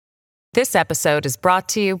This episode is brought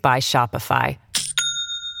to you by Shopify.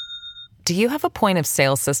 Do you have a point of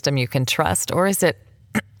sale system you can trust, or is it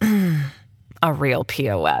a real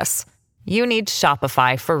POS? You need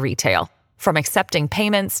Shopify for retail. From accepting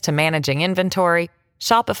payments to managing inventory,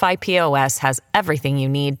 Shopify POS has everything you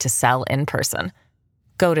need to sell in person.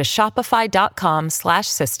 Go to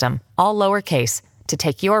shopify.com/system, all lowercase, to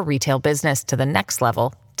take your retail business to the next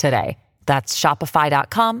level today. That's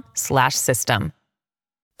shopify.com/system.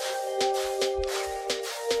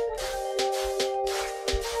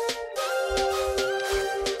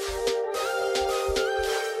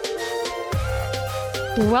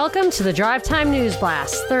 Welcome to the Drive Time News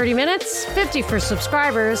Blast. 30 minutes, 50 for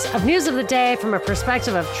subscribers, of news of the day from a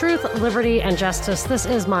perspective of truth, liberty, and justice. This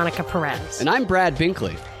is Monica Perez. And I'm Brad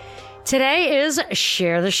Binkley. Today is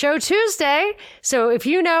Share the Show Tuesday. So if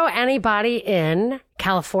you know anybody in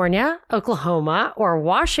California, Oklahoma, or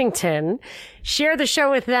Washington, share the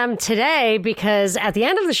show with them today, because at the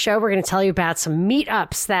end of the show, we're going to tell you about some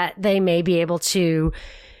meetups that they may be able to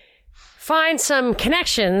find some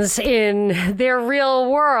connections in their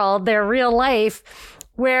real world, their real life,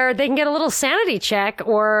 where they can get a little sanity check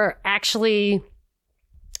or actually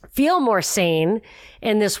feel more sane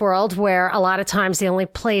in this world, where a lot of times the only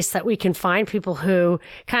place that we can find people who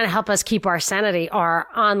kind of help us keep our sanity are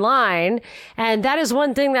online. And that is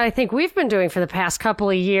one thing that I think we've been doing for the past couple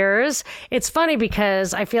of years. It's funny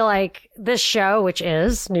because I feel like this show, which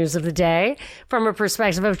is News of the Day, from a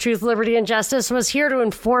perspective of truth, liberty, and justice, was here to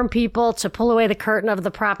inform people, to pull away the curtain of the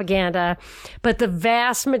propaganda. But the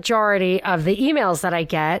vast majority of the emails that I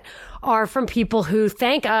get are from people who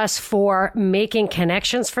thank us for making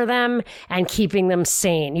connections for them and keeping them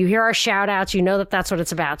sane. You hear our shout outs, you know that that's what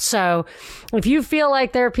it's about. So if you feel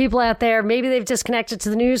like there are people out there, maybe they've disconnected to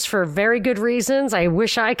the news for very good reasons, I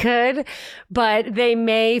wish I could, but they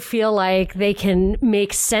may feel like they can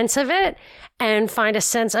make sense of it and find a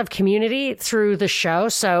sense of community through the show.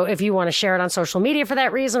 So if you want to share it on social media for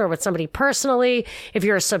that reason, or with somebody personally, if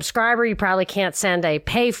you're a subscriber, you probably can't send a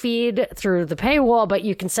pay feed through the paywall, but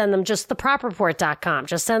you can send them just thepropreport.com.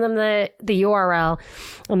 Just send them the URL,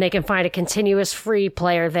 and they can find a continuous free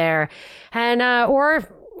player there. And, or,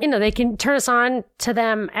 you know, they can turn us on to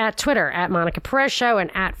them at Twitter, at Monica Perez Show,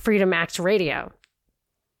 and at Freedom Axe Radio.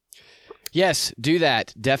 Yes, do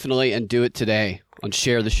that. Definitely, and do it today on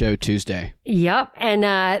Share the Show Tuesday. Yep. And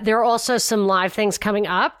there are also some live things coming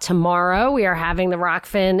up. Tomorrow, we are having the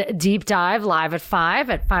Rockfin Deep Dive live at 5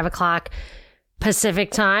 o'clock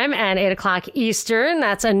Pacific time and 8 o'clock Eastern.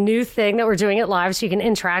 That's a new thing that we're doing it live, so you can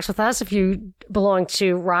interact with us. If you belong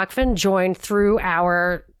to Rockfin, join through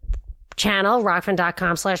our channel,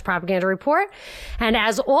 rockfin.com/propaganda report. And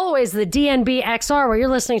as always, the DNB XR, where you're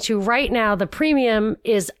listening to right now, the premium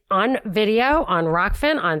is on video on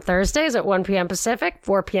Rockfin on Thursdays at 1 p.m. Pacific,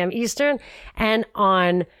 4 p.m. Eastern. And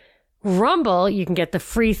on Rumble, you can get the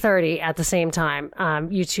free 30 at the same time.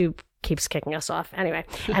 YouTube keeps kicking us off. Anyway,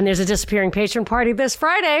 and there's a disappearing patron party this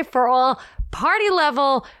Friday for all party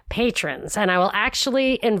level patrons. And I will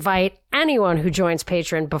actually invite anyone who joins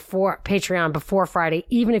Patreon before Friday,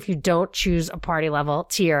 even if you don't choose a party level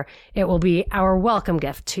tier. It will be our welcome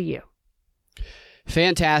gift to you.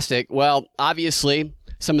 Fantastic. Well, obviously,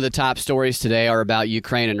 some of the top stories today are about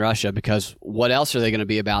Ukraine and Russia, because what else are they going to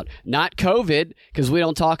be about? Not COVID, because we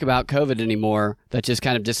don't talk about COVID anymore. That just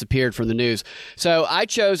kind of disappeared from the news. So I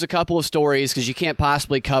chose a couple of stories because you can't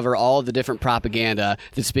possibly cover all of the different propaganda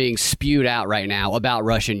that's being spewed out right now about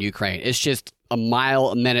Russia and Ukraine. It's just a mile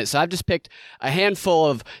a minute. So I've just picked a handful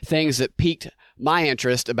of things that piqued my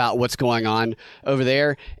interest about what's going on over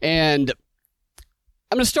there. And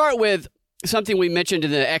I'm going to start with something we mentioned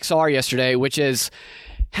in the XR yesterday, which is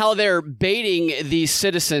how they're baiting these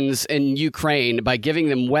citizens in Ukraine by giving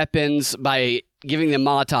them weapons, by giving them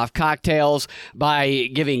Molotov cocktails, by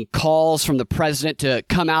giving calls from the president to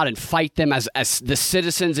come out and fight them as the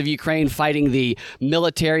citizens of Ukraine fighting the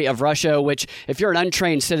military of Russia, which if you're an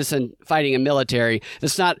untrained citizen fighting a military,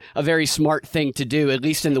 that's not a very smart thing to do, at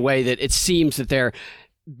least in the way that it seems that they're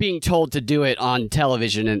being told to do it on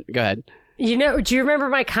television. And go ahead. You know, do you remember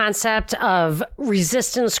my concept of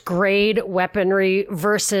resistance grade weaponry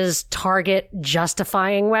versus target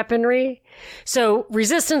justifying weaponry? So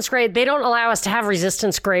resistance grade, they don't allow us to have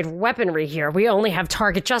resistance grade weaponry here. We only have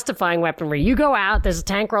target justifying weaponry. You go out, there's a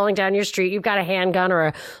tank rolling down your street, you've got a handgun or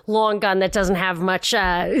a long gun that doesn't have much,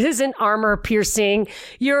 isn't armor piercing.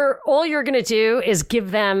 All you're going to do is give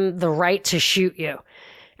them the right to shoot you.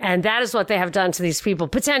 And that is what they have done to these people,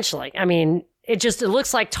 potentially. I mean, It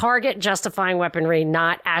looks like target justifying weaponry,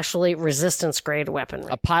 not actually resistance grade weaponry.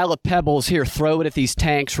 A pile of pebbles here, throw it at these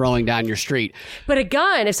tanks rolling down your street. But a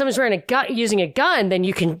gun, if someone's wearing using a gun, then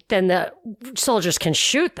the soldiers can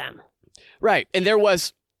shoot them. Right. And there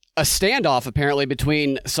was a standoff apparently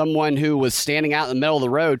between someone who was standing out in the middle of the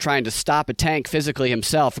road trying to stop a tank physically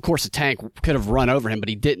himself. Of course, the tank could have run over him, but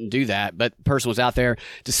he didn't do that. But the person was out there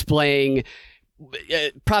displaying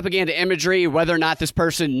propaganda imagery. Whether or not this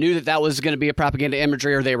person knew that was going to be a propaganda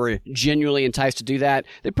imagery or they were genuinely enticed to do that,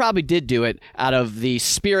 they probably did do it out of the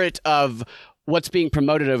spirit of what's being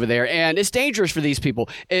promoted over there. And it's dangerous for these people.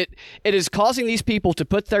 It is causing these people to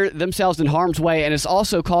put themselves in harm's way, and it's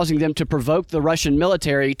also causing them to provoke the Russian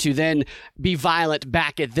military to then be violent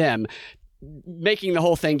back at them, making the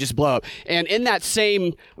whole thing just blow up. And in that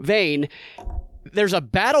same vein, there's a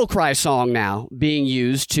battle cry song now being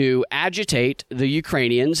used to agitate the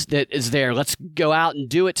Ukrainians that is their "let's go out and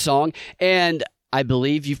do it" song. And I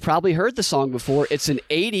believe you've probably heard the song before. It's an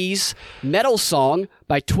 80s metal song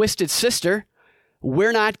by Twisted Sister.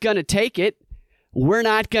 We're not going to take it. We're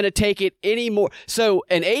not going to take it anymore. So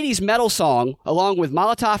an 80s metal song, along with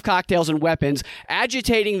Molotov cocktails and weapons,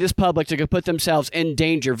 agitating this public to put themselves in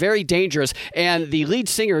danger. Very dangerous. And the lead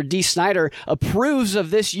singer, Dee Snider, approves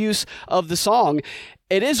of this use of the song.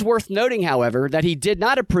 It is worth noting, however, that he did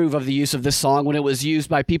not approve of the use of this song when it was used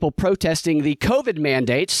by people protesting the COVID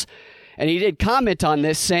mandates. And he did comment on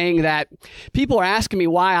this, saying that people are asking me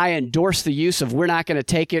why I endorse the use of "we're not going to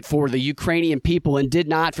take it" for the Ukrainian people and did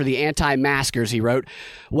not for the anti-maskers, he wrote.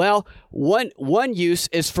 Well, one use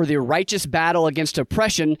is for the righteous battle against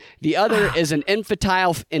oppression. The other is an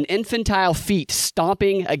infantile feat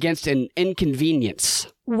stomping against an inconvenience.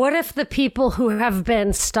 What if the people who have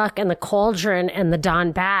been stuck in the cauldron and the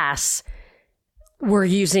Donbass were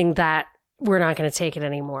using that "we're not going to take it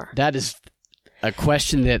anymore"? That is a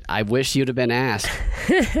question that I wish you'd have been asked.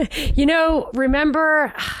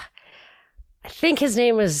 Remember, I think his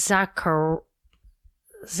name was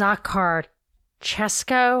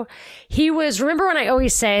Zakharchenko. Remember when I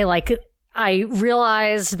always say, I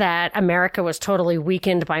realized that America was totally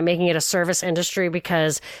weakened by making it a service industry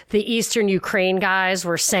because the Eastern Ukraine guys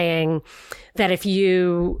were saying that if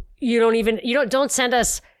you don't send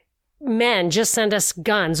us men, just send us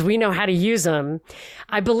guns. We know how to use them.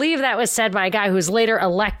 I believe that was said by a guy who was later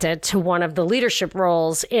elected to one of the leadership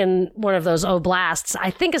roles in one of those oblasts. I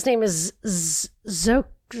think his name is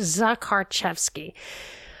Zakharchevsky.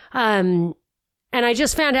 And I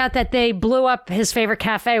just found out that they blew up his favorite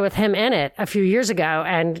cafe with him in it a few years ago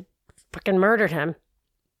and fucking murdered him.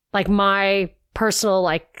 My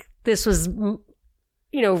personal, this was,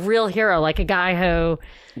 real hero, a guy who...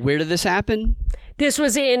 Where did this happen? This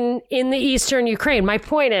was in the Eastern Ukraine. My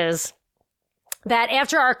point is that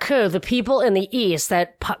after our coup, the people in the East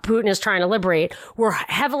that Putin is trying to liberate were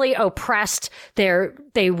heavily oppressed.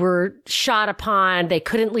 They were shot upon. They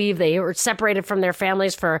couldn't leave. They were separated from their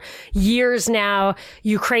families for years now.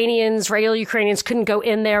 Regular Ukrainians couldn't go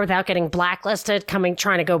in there without getting blacklisted, trying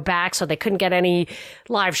to go back. So they couldn't get any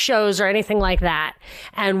live shows or anything like that.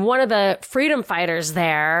 And one of the freedom fighters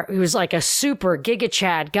there, who was a super Giga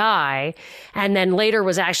Chad guy, and then later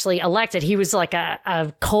was actually elected. He was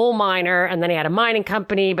a coal miner, and then he had a mining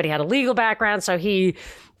company, but he had a legal background. So he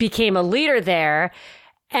became a leader there,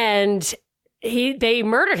 and they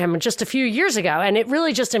murdered him just a few years ago. And it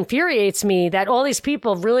really just infuriates me that all these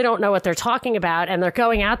people really don't know what they're talking about. And they're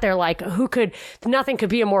going out there nothing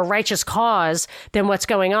could be a more righteous cause than what's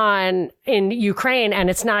going on in Ukraine. And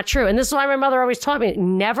it's not true. And this is why my mother always taught me,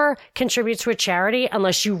 never contribute to a charity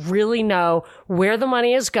unless you really know where the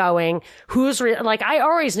money is going, I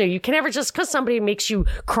always knew you can never, just because somebody makes you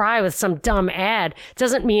cry with some dumb ad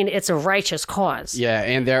doesn't mean it's a righteous cause. Yeah.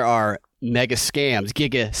 And there are mega scams,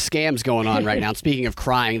 giga scams going on right now. And speaking of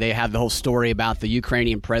crying, they have the whole story about the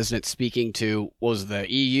Ukrainian president speaking to, was the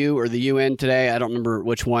EU or the UN today? I don't remember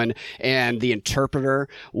which one. And the interpreter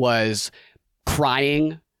was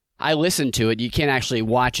crying. I listened to it. You can't actually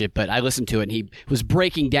watch it, but I listened to it, and he was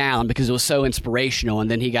breaking down because it was so inspirational.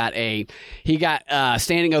 And then he got a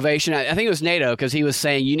standing ovation. I think it was NATO, because he was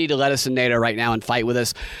saying, "You need to let us in NATO right now and fight with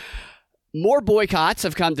us." More boycotts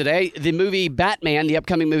have come today. The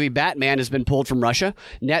upcoming movie Batman has been pulled from Russia.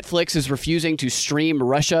 Netflix is refusing to stream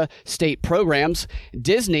Russia state programs.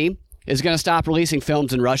 Disney is going to stop releasing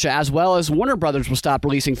films in Russia, as well as Warner Brothers will stop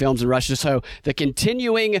releasing films in Russia. So the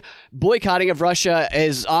continuing boycotting of Russia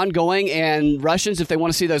is ongoing, and Russians, if they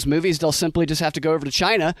want to see those movies, they'll simply just have to go over to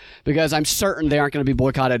China, because I'm certain they aren't going to be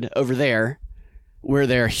boycotted over there, where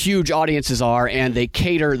their huge audiences are, and they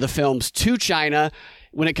cater the films to China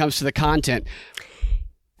when it comes to the content.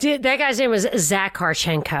 That guy's name was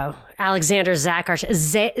Zakharchenko. Alexander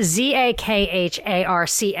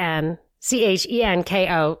Zakharchenko.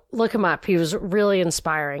 Zakharchenko. Look him up. He was really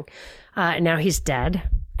inspiring. Now he's dead.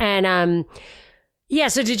 And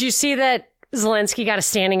so did you see that Zelensky got a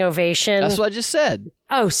standing ovation? That's what I just said.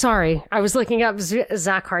 Oh, sorry. I was looking up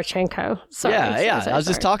Zakharchenko. Sorry. Yeah. I was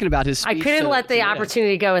just talking about his speech. I couldn't let the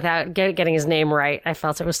opportunity go without getting his name right. I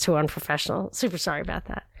felt it was too unprofessional. Super sorry about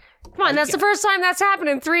that. Come on, that's the first time that's happened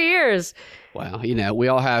in 3 years. Well, we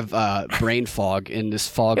all have brain fog in this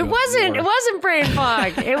fog. It wasn't brain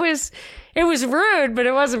fog. It was rude, but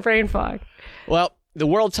it wasn't brain fog. Well, the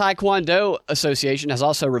World Taekwondo Association has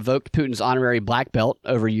also revoked Putin's honorary black belt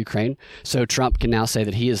over Ukraine. So Trump can now say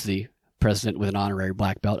that he is the president with an honorary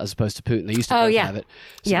black belt as opposed to Putin. They used to both have it.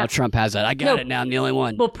 So now Trump has that. I got it now. I'm the only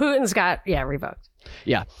one. Well, Putin's got, revoked.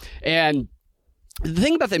 Yeah. And the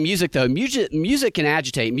thing about the music, though, music can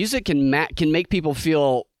agitate. Music can make people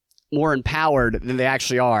feel more empowered than they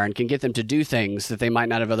actually are and can get them to do things that they might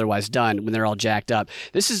not have otherwise done when they're all jacked up.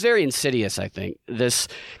 This is very insidious, I think. This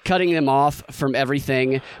cutting them off from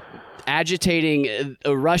everything, agitating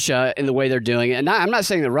Russia in the way they're doing it. And I'm not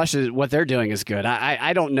saying that Russia, what they're doing is good.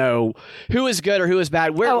 I don't know who is good or who is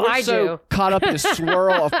bad. We're so caught up in a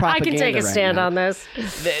swirl of propaganda. I can take a stand on this.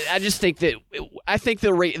 I just think that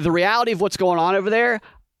the reality of what's going on over there,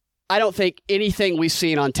 I don't think anything we've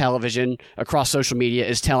seen on television across social media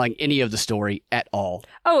is telling any of the story at all.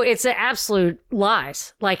 Oh, it's an absolute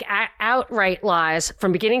lies, like outright lies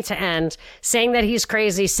from beginning to end, saying that he's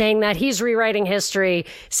crazy, saying that he's rewriting history,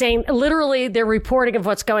 saying literally their reporting of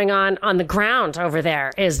what's going on the ground over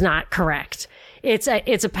there is not correct. It's a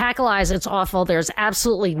pack of lies. It's awful. There's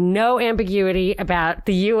absolutely no ambiguity about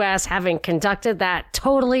the U.S. having conducted that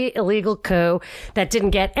totally illegal coup that didn't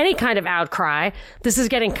get any kind of outcry. This is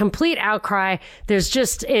getting complete outcry. There's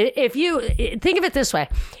just, if you think of it this way,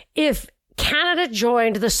 if Canada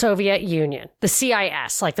joined the Soviet Union, the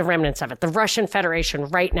CIS, like the remnants of it, the Russian Federation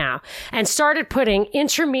right now, and started putting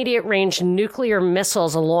intermediate range nuclear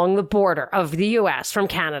missiles along the border of the U.S. from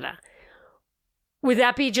Canada, would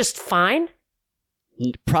that be just fine?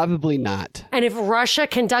 Probably not. And if Russia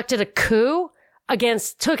conducted a coup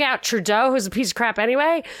took out Trudeau, who's a piece of crap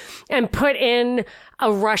anyway, and put in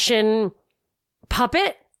a Russian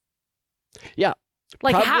puppet? Yeah.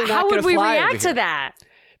 Like, how would we react to that?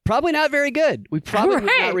 Probably not very good. We probably would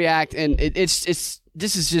not react. And this is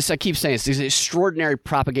just, I keep saying, it's an extraordinary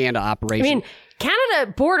propaganda operation. I mean,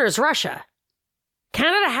 Canada borders Russia.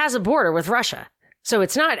 Canada has a border with Russia. So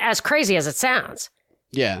it's not as crazy as it sounds.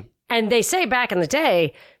 Yeah. And they say back in the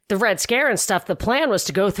day, the Red Scare and stuff, the plan was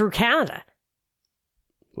to go through Canada.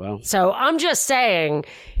 Well, so I'm just saying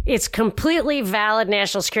it's completely valid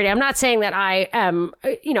national security. I'm not saying that I am,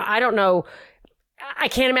 I don't know. I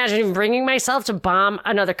can't imagine even bringing myself to bomb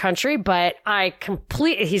another country, but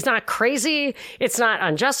he's not crazy. It's not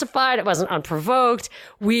unjustified. It wasn't unprovoked.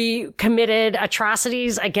 We committed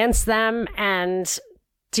atrocities against them and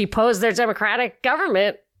deposed their democratic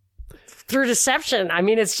government through deception. I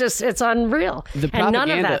mean, it's unreal. And none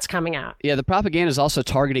of that's coming out. Yeah, the propaganda is also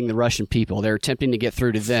targeting the Russian people. They're attempting to get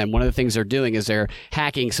through to them. One of the things they're doing is they're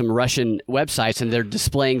hacking some Russian websites and they're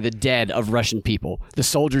displaying the dead of Russian people, the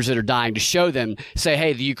soldiers that are dying, to show them, say,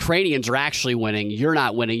 hey, the Ukrainians are actually winning. You're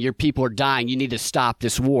not winning. Your people are dying. You need to stop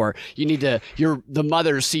this war. You need to, the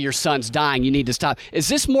mothers see your sons dying. You need to stop. Is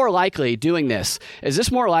this more likely, doing this, is this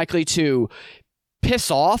more likely to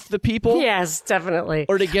piss off the people? Yes, definitely.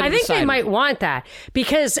 Or to get I think they might want that,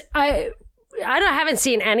 because I haven't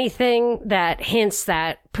seen anything that hints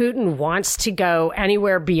that Putin wants to go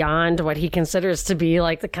anywhere beyond what he considers to be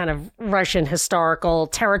like the kind of Russian historical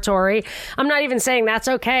territory. I'm not even saying that's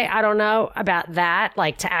okay. I don't know about that,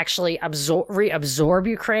 like to actually reabsorb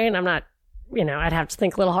Ukraine. I'm not, I'd have to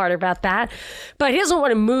think a little harder about that. But he doesn't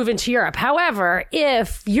want to move into Europe. However,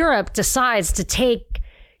 if Europe decides to take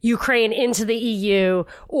Ukraine into the EU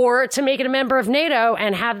or to make it a member of NATO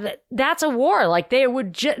and that's a war. Like it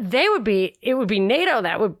would be NATO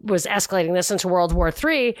that was escalating this into World War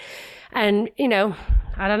III. And,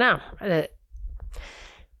 I don't know.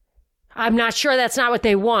 I'm not sure that's not what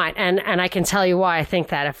they want. And I can tell you why I think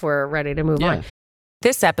that if we're ready to move on.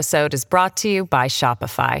 This episode is brought to you by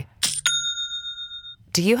Shopify.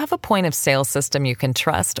 Do you have a point of sale system you can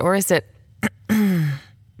trust, or is it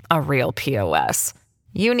a real POS?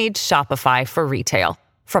 You need Shopify for retail.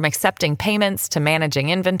 From accepting payments to managing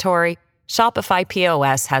inventory, Shopify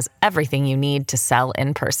POS has everything you need to sell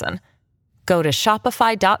in person. Go to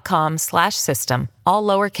shopify.com/system, all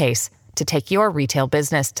lowercase, to take your retail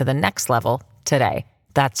business to the next level today.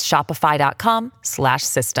 That's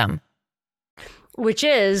shopify.com/system. Which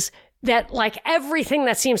is, that like everything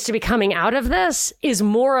that seems to be coming out of this is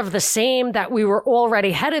more of the same that we were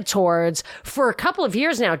already headed towards for a couple of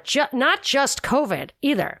years now, not just COVID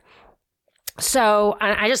either. So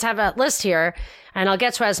I just have a list here, and I'll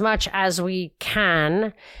get to as much as we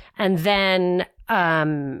can, and then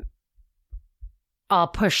I'll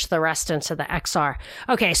push the rest into the XR.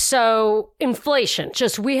 Okay, so inflation.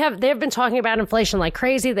 They've been talking about inflation like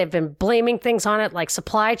crazy. They've been blaming things on it like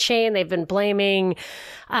supply chain. They've been blaming,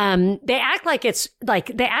 they act like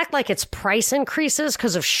it's price increases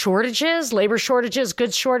because of shortages, labor shortages,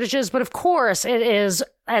 goods shortages. But of course it is,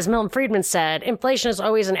 as Milton Friedman said, inflation is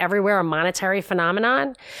always and everywhere a monetary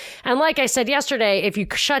phenomenon. And like I said yesterday, if you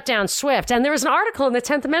shut down SWIFT, and there was an article in the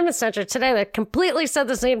 10th Amendment Center today that completely said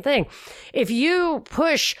the same thing. If you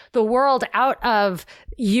push the world out of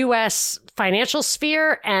U.S. financial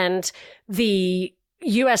sphere and the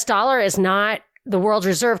U.S. dollar is not the world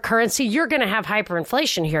reserve currency, you're going to have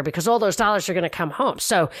hyperinflation here because all those dollars are going to come home.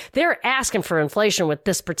 So they're asking for inflation with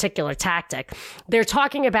this particular tactic. They're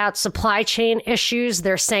talking about supply chain issues.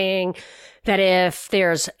 They're saying that if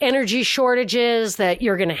there's energy shortages, that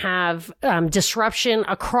you're going to have disruption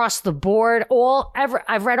across the board.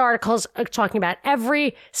 I've read articles talking about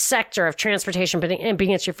every sector of transportation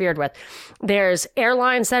being interfered with. There's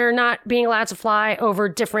airlines that are not being allowed to fly over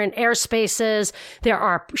different airspaces. There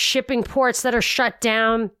are shipping ports that are shut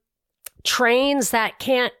down. Trains that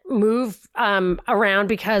can't move around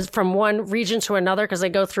because from one region to another because they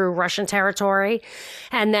go through Russian territory.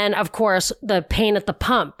 And then, of course, the pain at the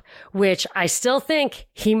pump, which I still think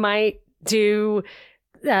he might do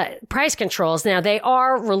price controls. Now, they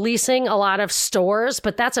are releasing a lot of stores,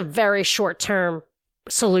 but that's a very short-term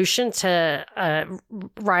solution to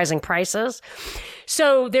rising prices.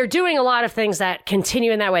 So they're doing a lot of things that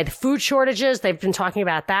continue in that way. The food shortages, they've been talking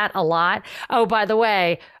about that a lot. Oh, by the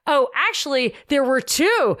way, actually, there were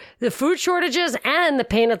two. The food shortages and the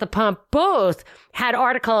pain at the pump both had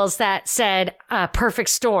articles that said perfect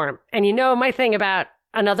storm. And you know my thing about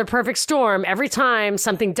another perfect storm, every time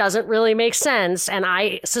something doesn't really make sense, and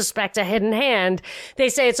I suspect a hidden hand, they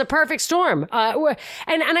say it's a perfect storm.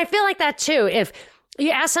 And I feel like that too. If you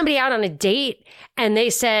ask somebody out on a date and they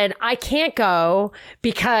said, I can't go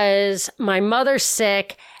because my mother's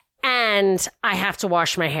sick and I have to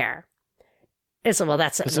wash my hair. It's a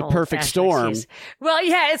perfect storm. Excuse. Well,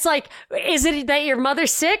 yeah, it's like, is it that your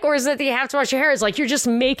mother's sick or is it that you have to wash your hair? It's like you're just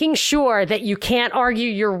making sure that you can't argue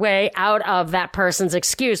your way out of that person's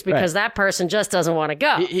excuse because that person just doesn't want to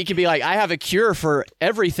go. He could be like, I have a cure for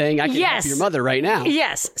everything. I can help your mother right now.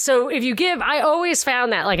 Yes. So if you I always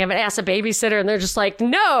found that, like I've asked a babysitter and they're just like,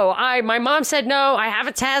 no, my mom said no, I have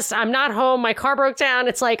a test, I'm not home, my car broke down.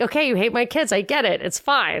 It's like, okay, you hate my kids, I get it, it's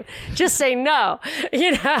fine. Just say no,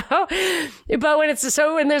 But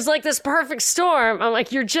when there's like this perfect storm, I'm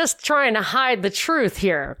like, you're just trying to hide the truth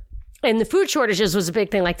here. And the food shortages was a big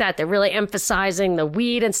thing like that. They're really emphasizing the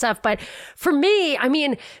wheat and stuff. But for me, I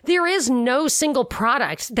mean, there is no single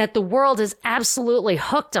product that the world is absolutely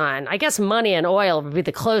hooked on. I guess money and oil would be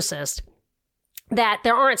the closest that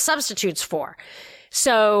there aren't substitutes for.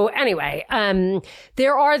 So anyway,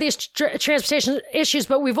 there are these transportation issues,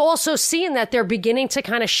 but we've also seen that they're beginning to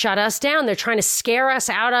kind of shut us down. They're trying to scare us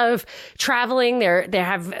out of traveling. They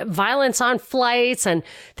have violence on flights and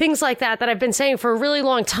things like that I've been saying for a really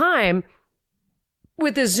long time.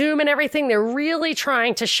 With the Zoom and everything, they're really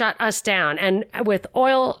trying to shut us down. And with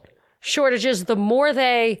oil shortages, the more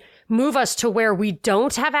they move us to where we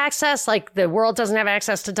don't have access, like the world doesn't have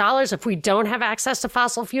access to dollars. If we don't have access to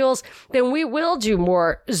fossil fuels, then we will do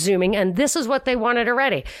more Zooming. And this is what they wanted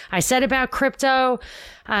already. I said about crypto,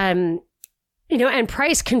 and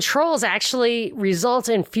price controls actually result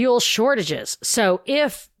in fuel shortages. So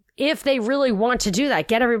if they really want to do that,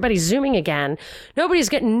 get everybody Zooming again, nobody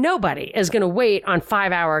is going to wait on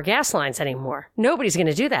 5-hour gas lines anymore. Nobody's going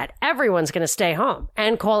to do that. Everyone's going to stay home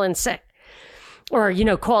and call in sick. Or,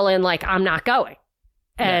 call in like, I'm not going.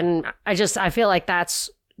 And I feel like that's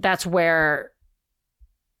where,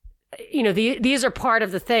 these are part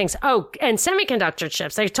of the things. Oh, and semiconductor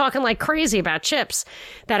chips. They're talking like crazy about chips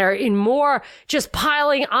that are in more just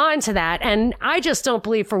piling on to that. And I just don't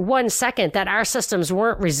believe for 1 second that our systems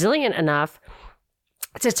weren't resilient enough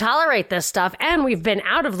to tolerate this stuff. And we've been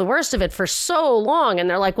out of the worst of it for so long. And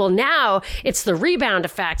they're like, well, now it's the rebound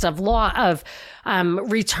effect of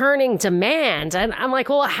returning demand. And I'm like,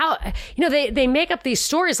 well, how, they make up these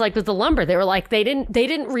stories like with the lumber. They were like, they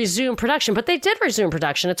didn't resume production, but they did resume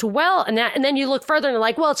production. And then you look further and they're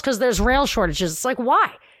like, well, it's because there's rail shortages. It's like,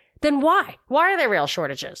 why? Then why? Why are there rail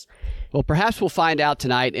shortages? Well, perhaps we'll find out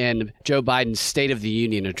tonight in Joe Biden's State of the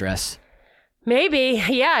Union address. Maybe.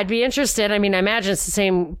 Yeah, I'd be interested. I mean, I imagine it's the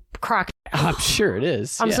same croc. I'm sure it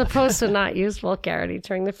is. I'm supposed to not use vulgarity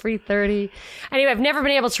during the free 30. Anyway, I've never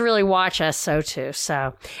been able to really watch SO2.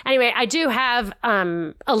 So anyway, I do have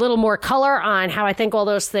a little more color on how I think all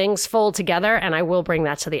those things fold together, and I will bring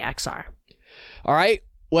that to the XR. All right.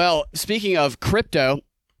 Well, speaking of crypto,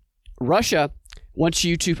 Russia wants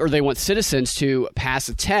they want citizens to pass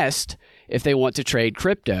a test if they want to trade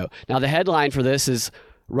crypto. Now, the headline for this is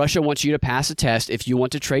Russia wants you to pass a test if you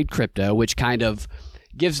want to trade crypto, which kind of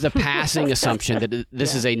gives the passing assumption that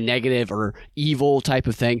this is a negative or evil type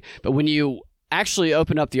of thing. But when you actually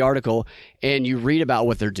open up the article and you read about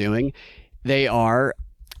what they're doing, they are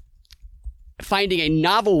finding a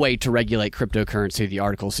novel way to regulate cryptocurrency, the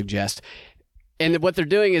article suggests. And what they're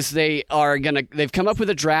doing is they've come up with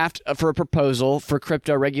a draft for a proposal for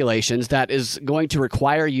crypto regulations that is going to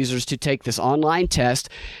require users to take this online test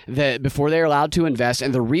that before they're allowed to invest.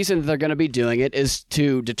 And the reason they're going to be doing it is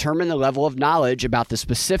to determine the level of knowledge about the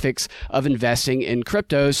specifics of investing in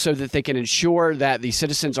cryptos so that they can ensure that the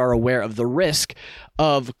citizens are aware of the risk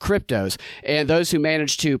of cryptos. And those who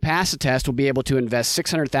manage to pass the test will be able to invest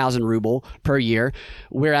 600,000 ruble per year,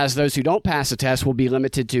 whereas those who don't pass the test will be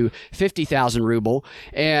limited to 50,000 ruble.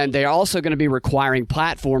 And they are also going to be requiring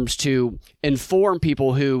platforms to inform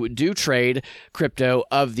people who do trade crypto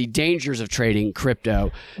of the dangers of trading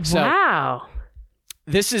crypto. Wow. So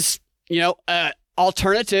this is,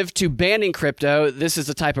 alternative to banning crypto. This is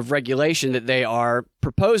the type of regulation that they are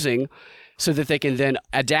proposing so that they can then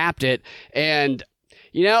adapt it. And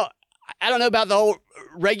I don't know about the whole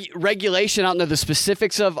regulation. I don't know the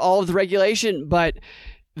specifics of all of the regulation, but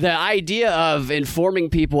the idea of informing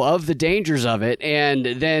people of the dangers of it and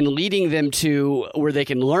then leading them to where they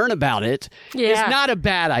can learn about it is not a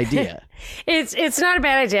bad idea. It's not a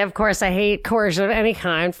bad idea. Of course, I hate coercion of any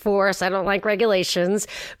kind, force. I don't like regulations,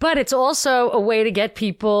 but it's also a way to get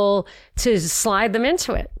people to slide them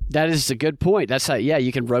into it. That is a good point. That's how,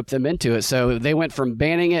 you can rope them into it. So they went from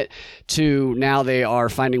banning it to now they are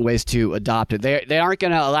finding ways to adopt it. They aren't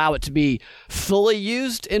going to allow it to be fully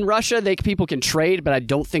used in Russia. People can trade, but I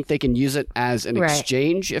don't think they can use it as an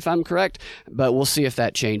exchange, if I'm correct. But we'll see if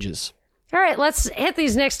that changes. All right, let's hit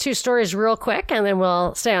these next two stories real quick, and then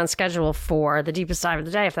we'll stay on schedule for the deepest dive of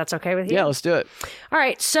the day, if that's okay with you. Yeah, let's do it. All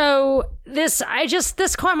right, so this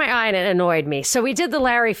caught my eye and it annoyed me. So we did the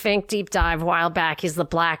Larry Fink deep dive a while back. He's the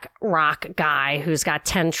BlackRock guy who's got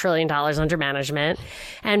 $10 trillion under management.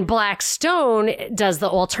 And Blackstone does the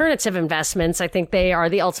alternative investments. I think they are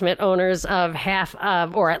the ultimate owners of half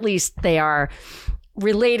of, or at least they are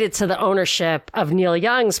related to the ownership of Neil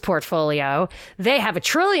Young's portfolio. They have $1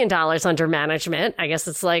 trillion under management. I guess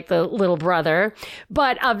it's like the little brother.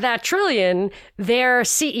 But of that trillion, their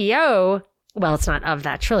CEO, well, it's not of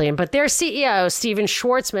that trillion, but their CEO, Steven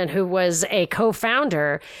Schwartzman, who was a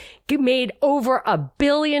co-founder, made over $1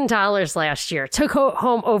 billion last year, took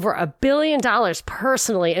home over $1 billion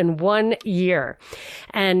personally in 1 year.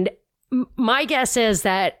 And my guess is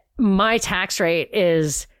that my tax rate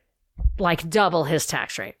is like double his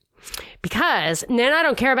tax rate, because then I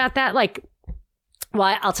don't care about that.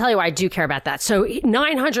 Well, I'll tell you why I do care about that. So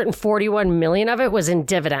 941 million of it was in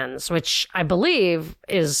dividends, which I believe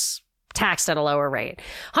is taxed at a lower rate.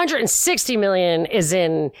 160 million is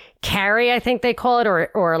in carry, I think they call it,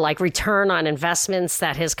 or like return on investments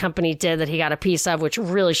that his company did that he got a piece of, which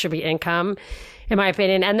really should be income, in my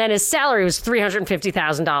opinion. And then his salary was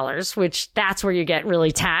 $350,000, which that's where you get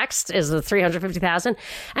really taxed, is the $350,000.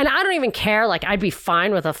 And I don't even care. I'd be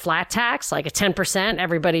fine with a flat tax, like a 10%.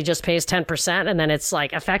 Everybody just pays 10%, and then it's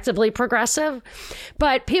effectively progressive.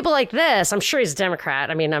 But people like this, I'm sure he's a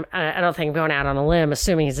Democrat. I mean, I don't think I'm going out on a limb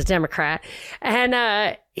assuming he's a Democrat. And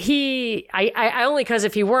I only, because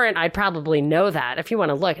if he weren't, I'd probably know that. If you want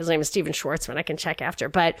to look, his name is Steven Schwartzman. I can check after.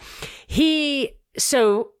 But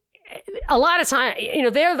a lot of time,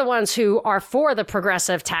 they're the ones who are for the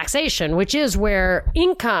progressive taxation, which is where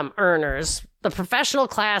income earners, the professional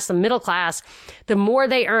class, the middle class, the more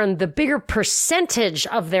they earn, the bigger percentage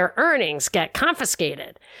of their earnings get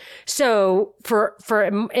confiscated. So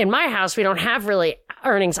in my house, we don't have really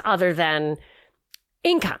earnings other than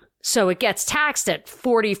income. So it gets taxed at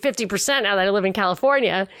 40, 50% now that I live in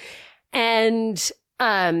California. And,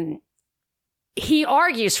 he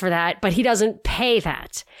argues for that, but he doesn't pay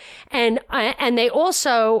that. And they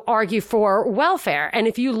also argue for welfare. And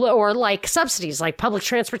if you or like subsidies, like public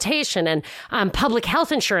transportation and public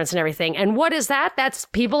health insurance and everything. And what is that? That's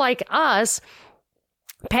people like us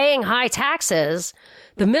paying high taxes,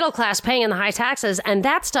 the middle class paying in the high taxes. And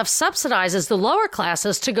that stuff subsidizes the lower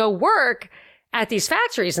classes to go work at these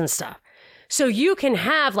factories and stuff. So you can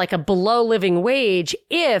have a below living wage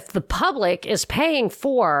if the public is paying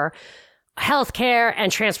for healthcare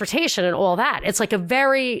and transportation and all that.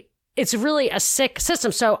 It's really a sick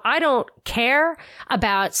system. So I don't care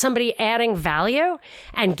about somebody adding value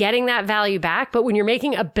and getting that value back. But when you're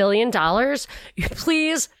making $1 billion,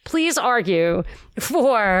 please argue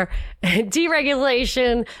for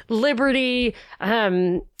deregulation, liberty,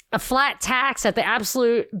 a flat tax at the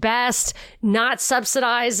absolute best, not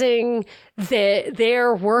subsidizing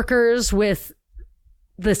their workers with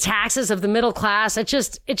the taxes of the middle class. It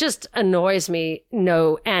just annoys me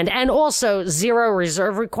no end. And also zero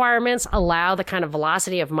reserve requirements allow the kind of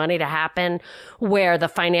velocity of money to happen where the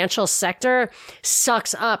financial sector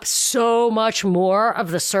sucks up so much more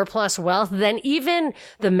of the surplus wealth than even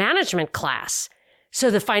the management class.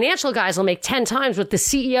 So the financial guys will make 10 times what the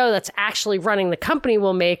CEO that's actually running the company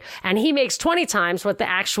will make, and he makes 20 times what the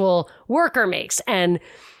actual worker makes. And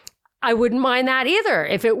I wouldn't mind that either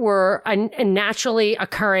if it were a naturally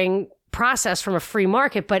occurring process from a free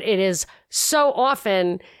market. But it is so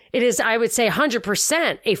often, I would say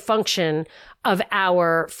 100% a function of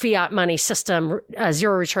our fiat money system,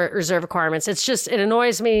 zero reserve requirements. It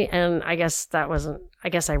annoys me. And I guess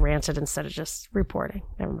I ranted instead of just reporting.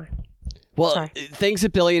 Never mind. Well, Sorry. Things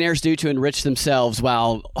that billionaires do to enrich themselves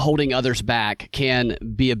while holding others back can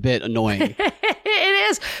be a bit annoying.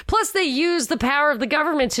 It is. Plus, they use the power of the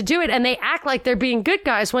government to do it, and they act like they're being good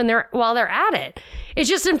guys while they're at it. It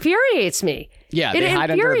just infuriates me. Yeah, they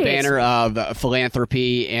hide under a banner of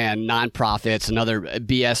philanthropy and nonprofits and other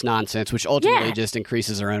BS nonsense, which ultimately just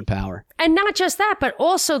increases their own power. And not just that, but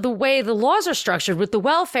also the way the laws are structured with the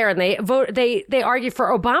welfare, and they argue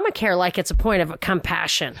for Obamacare like it's a point of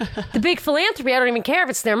compassion. The big philanthropy, I don't even care if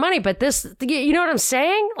it's their money, but this, you know what I'm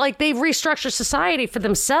saying? Like, they've restructured society for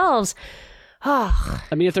themselves. I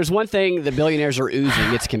mean, if there's one thing the billionaires are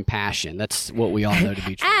oozing, it's compassion. That's what we all know to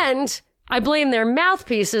be true. And I blame their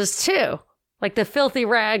mouthpieces too, like the filthy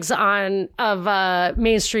rags of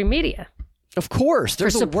mainstream media. Of course,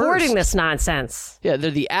 they're for supporting this nonsense. Yeah,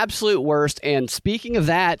 they're the absolute worst. And speaking of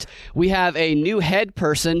that, we have a new head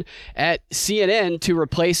person at CNN to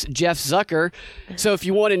replace Jeff Zucker. So if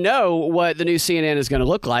you want to know what the new CNN is going to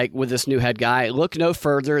look like with this new head guy, look no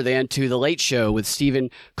further than to The Late Show with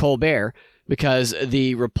Stephen Colbert, because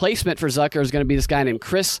the replacement for Zucker is going to be this guy named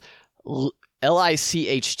Chris Licht. How do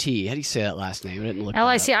you say that last name? I didn't look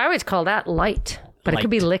L-I-C. I always call that light, but it could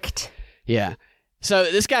be licked. Yeah. So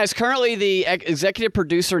this guy is currently the executive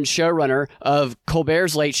producer and showrunner of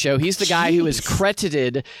Colbert's Late Show. He's the guy who is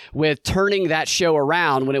credited with turning that show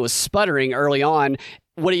around when it was sputtering early on.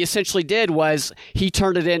 What he essentially did was he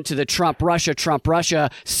turned it into the Trump-Russia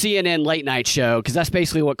CNN late night show, because that's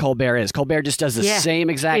basically what Colbert is. Colbert just does the same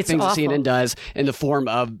exact things that CNN does in the form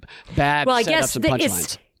of bad setups and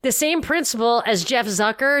punchlines. The same principle as Jeff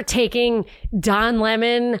Zucker taking Don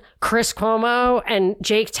Lemon, Chris Cuomo, and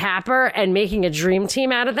Jake Tapper and making a dream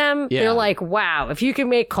team out of them. Yeah. They're like, wow, if you can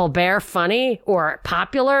make Colbert funny or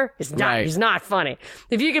popular, he's not funny.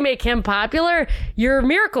 If you can make him popular, you're a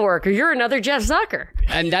miracle worker. You're another Jeff Zucker.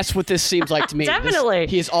 And that's what this seems like to me. Definitely.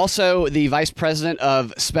 He is also the vice president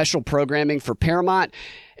of special programming for Paramount.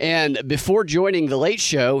 And before joining The Late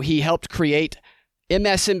Show, he helped create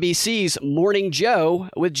MSNBC's Morning Joe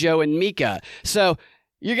with Joe and Mika. So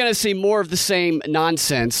you're going to see more of the same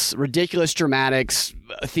nonsense, ridiculous dramatics,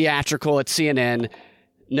 theatrical at CNN,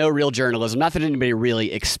 no real journalism. Not that anybody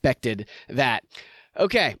really expected that.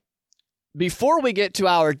 Okay, before we get to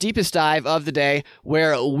our deepest dive of the day,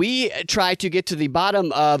 where we try to get to the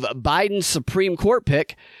bottom of Biden's Supreme Court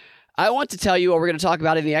pick, I want to tell you what we're going to talk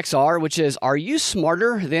about in the XR, which is, are you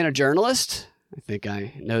smarter than a journalist? I think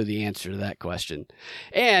I know the answer to that question.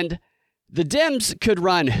 And the Dems could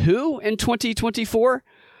run who in 2024?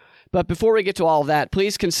 But before we get to all of that,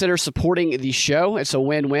 please consider supporting the show. It's a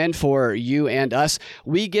win-win for you and us.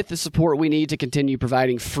 We get the support we need to continue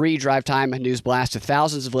providing free drive time news blast to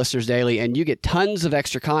thousands of listeners daily, and you get tons of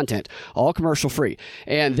extra content, all commercial-free.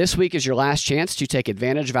 And this week is your last chance to take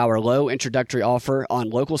advantage of our low introductory offer on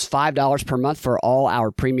Locals, $5 per month for all our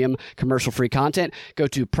premium commercial-free content. Go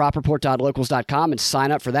to propreport.locals.com and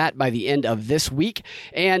sign up for that by the end of this week.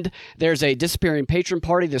 And there's a disappearing patron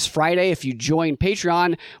party this Friday. If you join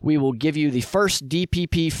Patreon, we will give you the first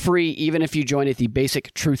DPP free, even if you join at the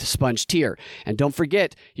basic Truth Sponge tier. And don't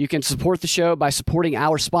forget, you can support the show by supporting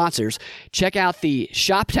our sponsors. Check out the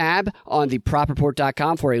shop tab on the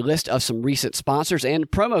propreport.com for a list of some recent sponsors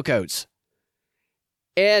and promo codes.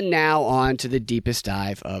 And now on to the deepest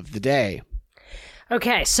dive of the day.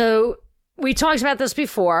 Okay, so we talked about this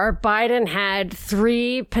before. Biden had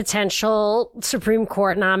 3 potential Supreme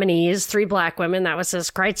Court nominees, 3 black women. That was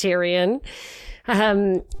his criterion. Which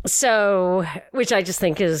I just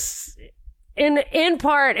think is in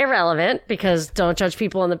part irrelevant, because don't judge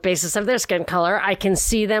people on the basis of their skin color. I can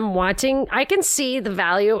see the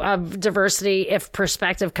value of diversity if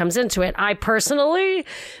perspective comes into it. I personally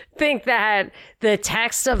think that the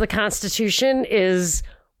text of the Constitution is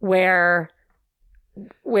where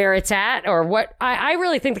it's at, or what I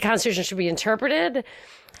really think the Constitution should be interpreted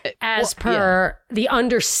as per the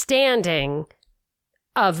understanding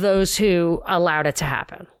of those who allowed it to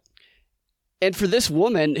happen. And for this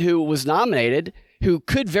woman who was nominated, who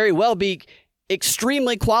could very well be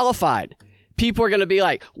extremely qualified, people are going to be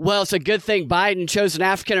like, well, it's a good thing Biden chose an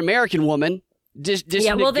African-American woman.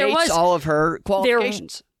 Negates all of her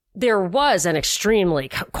qualifications. There was an extremely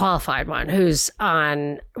qualified one who's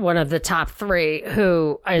on one of the top 3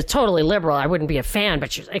 who is totally liberal. I wouldn't be a fan,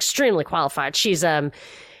 but she's extremely qualified. She's on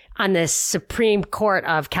the Supreme Court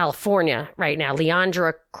of California right now.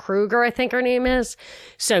 Leandra Kruger, I think her name is.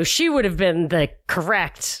 So she would have been the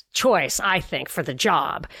correct choice, I think, for the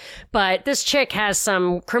job. But this chick has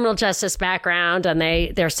some criminal justice background, and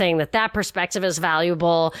they're saying that perspective is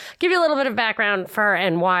valuable. Give you a little bit of background for her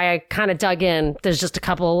and why I kind of dug in. There's just a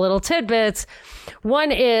couple of little tidbits.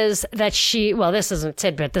 One is that this isn't a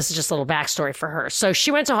tidbit, this is just a little backstory for her. So she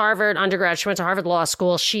went to Harvard undergrad, she went to Harvard Law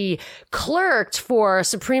School. She clerked for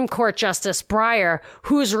Supreme Court Justice Breyer,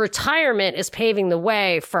 whose retirement is paving the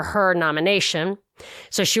way for her nomination.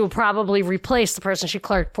 So she will probably replace the person she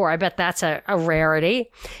clerked for. I bet that's a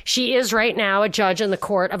rarity. She is right now a judge in the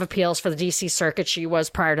Court of Appeals for the D.C. Circuit. She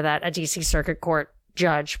was prior to that a D.C. Circuit Court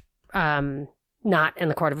judge, not in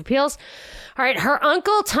the Court of Appeals. All right. Her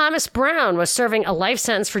uncle, Thomas Brown, was serving a life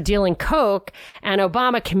sentence for dealing coke, and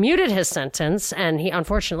Obama commuted his sentence, and he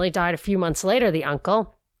unfortunately died a few months later, the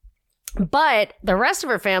uncle. But the rest of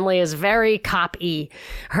her family is very cop-y.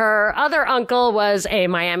 Her other uncle was a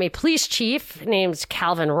Miami police chief named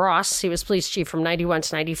Calvin Ross. He was police chief from 91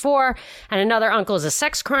 to 94. And another uncle is a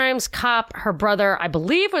sex crimes cop. Her brother, I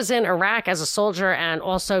believe, was in Iraq as a soldier and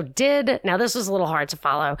also now this is a little hard to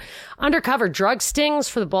follow, undercover drug stings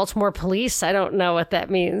for the Baltimore police. I don't know what that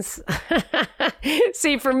means.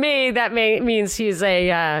 See, for me, that means he's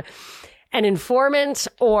an informant,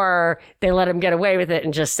 or they let him get away with it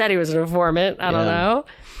and just said he was an informant. I don't know.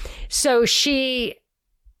 So she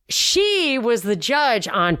was the judge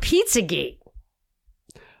on Pizzagate.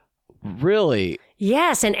 Really?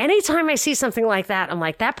 Yes, and anytime I see something like that, I'm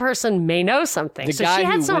like, that person may know something. The guy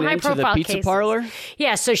who went into the pizza parlor?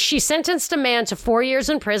 Yeah, so she sentenced a man to 4 years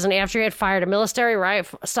in prison after he had fired a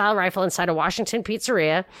military-style rifle inside a Washington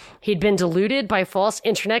pizzeria. He'd been deluded by false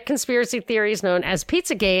internet conspiracy theories known as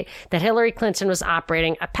Pizzagate that Hillary Clinton was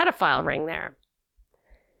operating a pedophile ring there.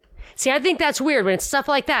 See, I think that's weird when it's stuff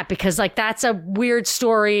like that, because that's a weird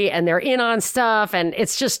story and they're in on stuff and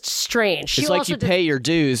it's just strange. It's like you pay your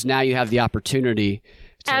dues. Now you have the opportunity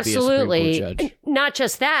to absolutely be a Supreme Court judge. Not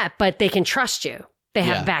just that, but they can trust you. They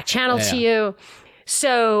have back channel to you.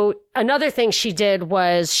 So another thing she did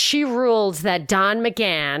was she ruled that Don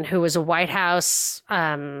McGahn, who was a White House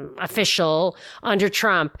official under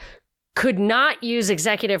Trump, could not use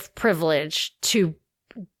executive privilege to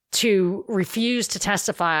refuse to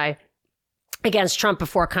testify against Trump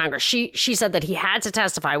before Congress. She said that he had to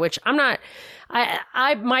testify, which my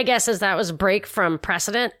guess is that was a break from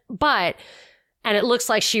precedent, and it looks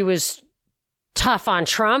like she was tough on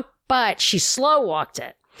Trump, but she slow walked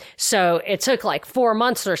it. So it took 4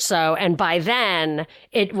 months or so. And by then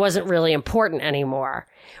it wasn't really important anymore.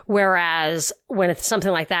 Whereas when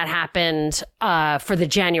something like that happened, for the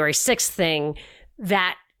January 6th thing,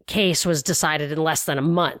 that case was decided in less than a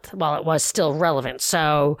month while it was still relevant.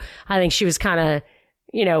 So I think she was kind of,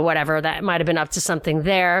 whatever, that might have been up to something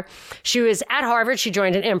there. She was at Harvard. She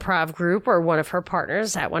joined an improv group where one of her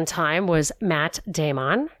partners at one time was Matt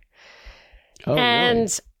Damon. Oh, and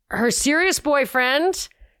really? Her serious boyfriend,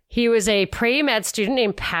 he was a pre-med student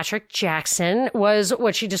named Patrick Jackson, was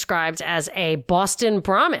what she described as a Boston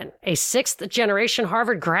Brahmin, a 6th generation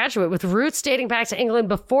Harvard graduate with roots dating back to England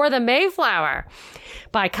before the Mayflower.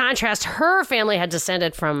 By contrast, her family had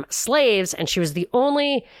descended from slaves, and she was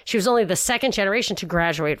only the 2nd generation to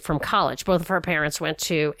graduate from college. Both of her parents went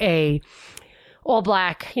to all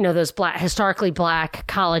black, those historically black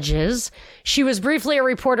colleges. She was briefly a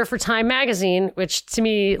reporter for Time Magazine, which to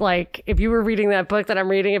me, if you were reading that book that I'm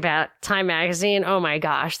reading about, Time Magazine, oh my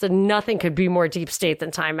gosh, nothing could be more deep state than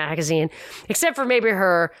Time Magazine, except for maybe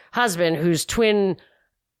her husband, whose twin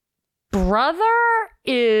brother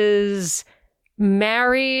is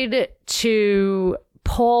married to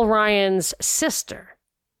Paul Ryan's sister.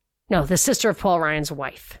 No, the sister of Paul Ryan's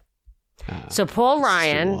wife. So Paul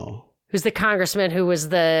Ryan, who's the congressman who was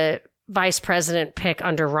the vice president pick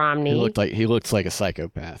under Romney. He looks like a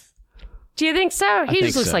psychopath. Do you think so? He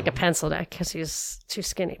just looks so. like a pencil neck because he's too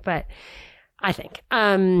skinny. But I think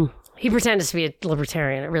he pretended to be a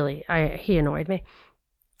libertarian. He annoyed me.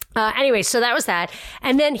 Anyway, so that was that.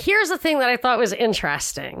 And then here's the thing that I thought was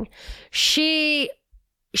interesting. She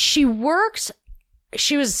works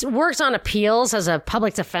on appeals as a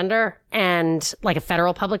public defender and like a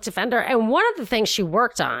federal public defender. And one of the things she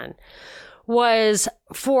worked on was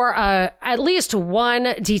for at least one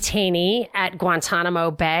detainee at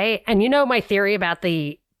Guantanamo Bay. And you know my theory about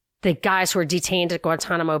the guys who are detained at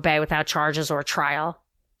Guantanamo Bay without charges or trial?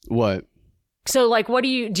 What? So, like, do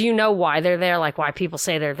you know why they're there? Like, why people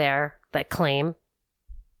say they're there that claim?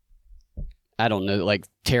 I don't know, like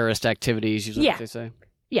terrorist activities, usually what they say.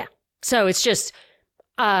 Yeah. So it's just,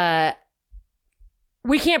 we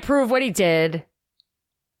can't prove what he did,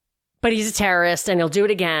 but he's a terrorist and he'll do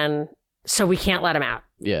it again, so we can't let him out.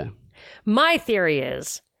 Yeah. My theory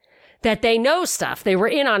is that they know stuff. They were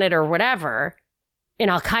in on it or whatever, in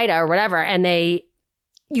Al-Qaeda or whatever, and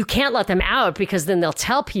you can't let them out because then they'll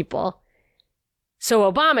tell people.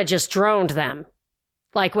 So Obama just droned them.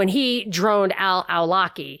 Like when he droned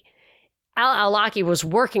al-Awlaki was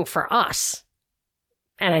working for us.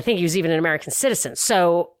 And I think he was even an American citizen.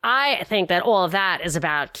 So I think that all of that is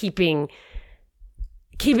about keeping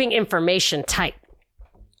information tight.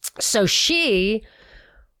 So she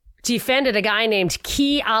defended a guy named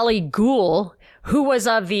Ki Ali Ghul, who was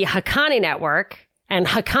of the Haqqani network. And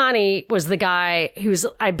Haqqani was the guy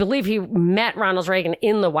I believe he met Ronald Reagan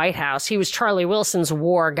in the White House. He was Charlie Wilson's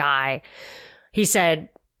war guy. I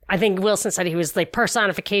think Wilson said he was the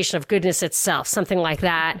personification of goodness itself, something like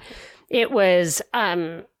that. It was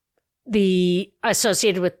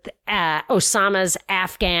associated with Osama's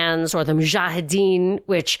Afghans or the Mujahideen,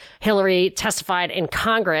 which Hillary testified in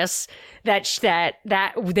Congress that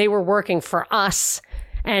they were working for us.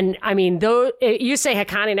 And I mean, though you say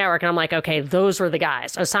Haqqani Network, and I'm like, okay, those were the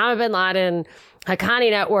guys. Osama bin Laden,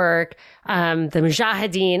 Haqqani Network, the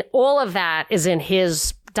Mujahideen, all of that is in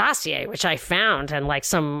his dossier, which I found in like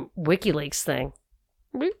some WikiLeaks thing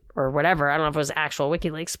or whatever. I don't know if it was actual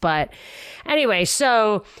WikiLeaks, but anyway,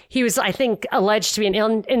 so he was, I think, alleged to be an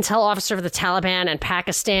intel officer for the Taliban and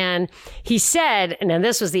Pakistan. He said, and then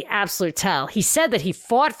this was the absolute tell, he said that he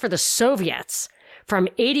fought for the Soviets from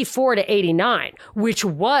 84 to 89, which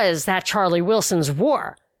was that Charlie Wilson's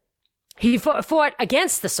war. He fought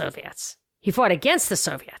against the Soviets.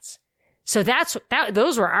 So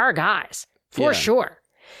those were our guys, for sure.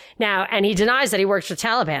 Now, and he denies that he worked for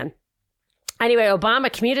Taliban. Anyway,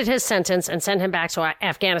 Obama commuted his sentence and sent him back to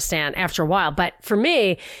Afghanistan after a while. But for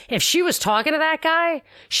me, if she was talking to that guy,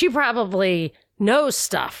 she probably knows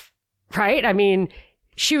stuff, right? I mean,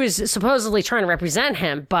 she was supposedly trying to represent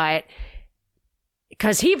him, but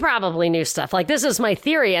because he probably knew stuff. Like, this is my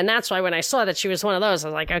theory. And that's why when I saw that she was one of those, I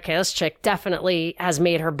was like, okay, this chick definitely has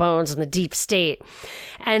made her bones in the deep state.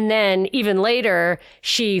 And then even later,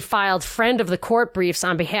 she filed friend of the court briefs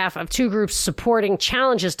on behalf of two groups supporting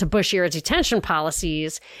challenges to Bush-era detention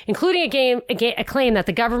policies, including a claim that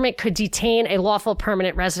the government could detain a lawful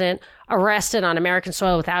permanent resident arrested on American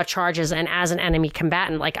soil without charges and as an enemy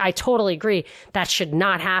combatant. Like, I totally agree that should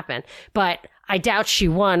not happen. But I doubt she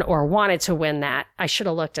won or wanted to win that. I should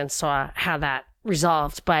have looked and saw how that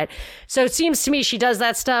resolved. But so it seems to me she does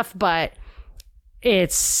that stuff, but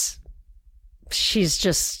she's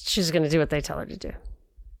going to do what they tell her to do.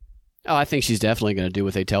 Oh, I think she's definitely going to do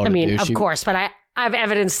what they tell her to do. Of course, but I have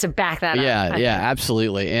evidence to back that up. Yeah,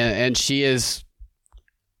 absolutely. And she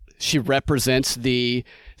represents the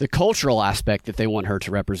cultural aspect that they want her to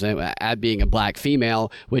represent, being a black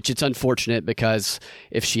female, which it's unfortunate because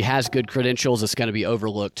if she has good credentials, it's going to be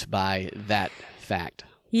overlooked by that fact.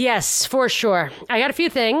 Yes, for sure. I got a few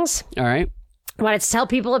things. All right. I wanted to tell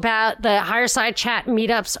people about the Higher Side Chat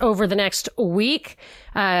meetups over the next week.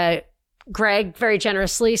 Greg very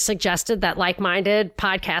generously suggested that like-minded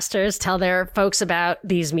podcasters tell their folks about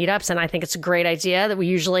these meetups, and I think it's a great idea that we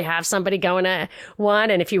usually have somebody going to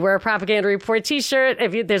one, and if you wear a Propaganda Report t-shirt,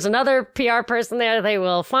 there's another PR person there, they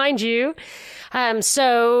will find you.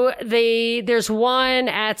 So there's one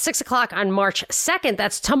at 6:00 on March 2nd.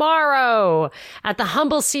 That's tomorrow at the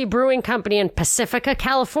Humble Sea Brewing Company in Pacifica,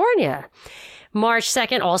 California. March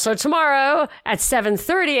 2nd, also tomorrow at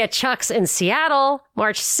 7:30 at Chuck's in Seattle.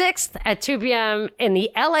 March 6th at 2 p.m. in the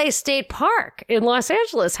LA State Park in Los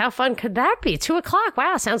Angeles. How fun could that be? 2:00.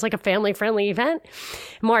 Wow, sounds like a family-friendly event.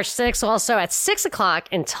 March 6th, also at 6:00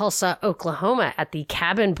 in Tulsa, Oklahoma at the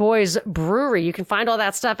Cabin Boys Brewery. You can find all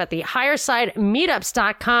that stuff at the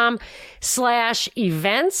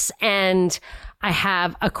highersidemeetups.com/events. And I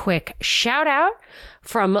have a quick shout out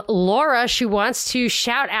from Laura. She wants to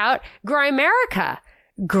shout out Grimerica.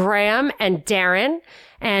 Graham and Darren.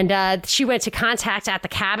 And she went to Contact at the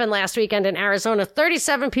Cabin last weekend in Arizona.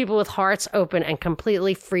 37 people with hearts open and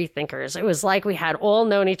completely free thinkers. It was like we had all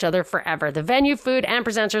known each other forever. The venue, food, and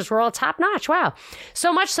presenters were all top notch. Wow.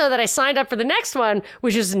 So much so that I signed up for the next one,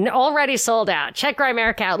 which is already sold out. Check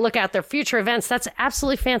Grimerica out. Look out their future events. That's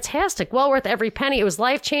absolutely fantastic. Well worth every penny. It was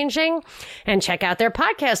life-changing. And check out their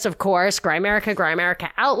podcast, of course. Grimerica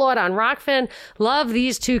Outlawed on Rockfin. Love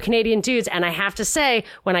these two Canadian dudes. And I have to say,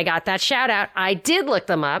 when I got that shout out, I did look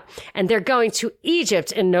them up, and they're going to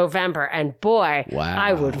Egypt in November. And boy, wow.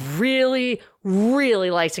 I would really,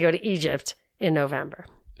 really like to go to Egypt in November.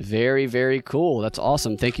 Very, very cool. That's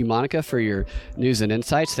awesome. Thank you, Monica, for your news and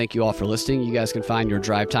insights. Thank you all for listening. You guys can find your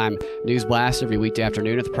Drive Time News Blast every weekday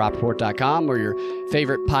afternoon at thepropreport.com or your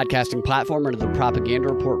favorite podcasting platform or the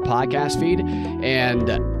Propaganda Report podcast feed. And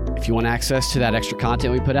if you want access to that extra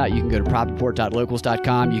content we put out, you can go to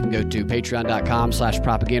propreport.locals.com. You can go to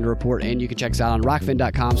patreon.com/propaganda report, and you can check us out on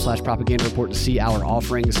rockfin.com/propaganda report to see our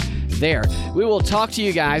offerings there. We will talk to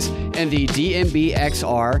you guys in the DNB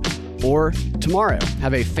XR or tomorrow.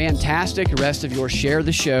 Have a fantastic rest of your Share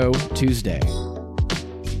the Show Tuesday.